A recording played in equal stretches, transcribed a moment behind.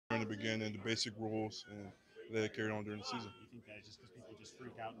again in the basic rules and let it carry on during the season. You think that it's just because people just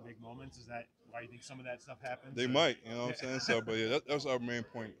freak out in big moments? Is that why you think some of that stuff happens? They Or might, you know what I'm saying? So, but yeah, that's our main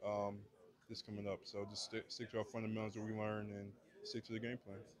point this coming up. So just stick to our fundamentals that we learned and stick to the game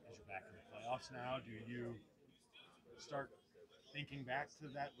plan. as you're back in the playoffs now, do you start thinking back to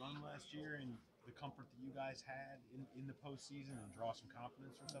that run last year and the comfort that you guys had in the postseason and draw some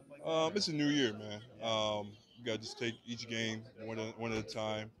confidence or stuff like that? It's a new year, man. Yeah. We got to just take each game one at a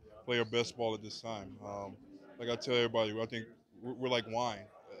time, play our best ball at this time. Like I tell everybody, I think we're like wine.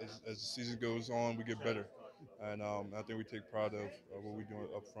 As the season goes on, we get better. And I think we take pride of what we're doing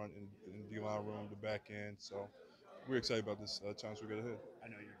up front in the D-line room, the back end. So we're excited about this chance we got ahead. I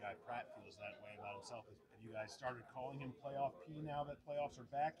know your guy Pratt feels that way about himself. Have you guys started calling him Playoff P now that playoffs are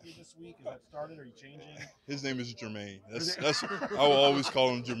back here this week? Is that started? Are you changing? His name is Jermaine. That's I will always call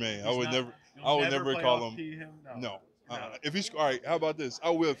him Jermaine. He's not, I you'll would never never call playoff him. P him? No. No. No. If he's all right, how about this? I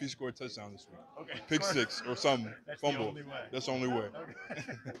will if he scored a touchdown this week, Okay. pick six or something, That's the fumble. only way. That's the only way.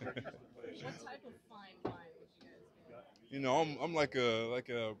 Okay. What type of fine wine would you guys get? You know, I'm like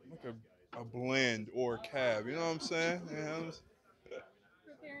a blend or a cab. You know what I'm saying? You know,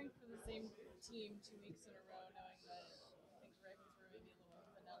 Preparing for the same team 2 weeks in a row, knowing that I think Ravens were maybe a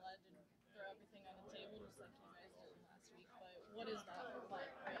little vanilla, didn't throw everything on the table just like you guys did last week. But what is that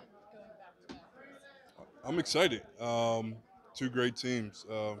like, right? Going back to back. I'm excited. Two great teams.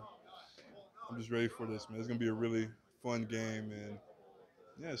 I'm just ready for this, man. It's gonna be a really fun game, and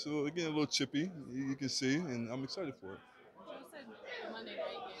yeah, so again, a little chippy. You can see, and I'm excited for it. Joe said the Monday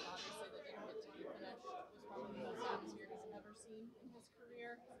night game, obviously, that didn't get to be finished, was probably the most atmosphere he's ever seen in his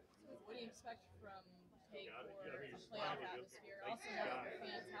career. So what do you expect from Take or a playoff atmosphere? Also, know that the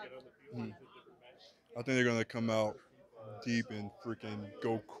fans have Hmm. won it. I think they're gonna come out deep and freaking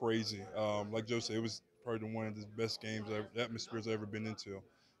go crazy. Like Joe said, it was probably one of the best games, atmospheres I've ever been into.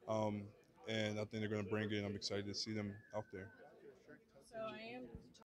 Um, and I think they're going to bring it. I'm excited to see them out there. So I am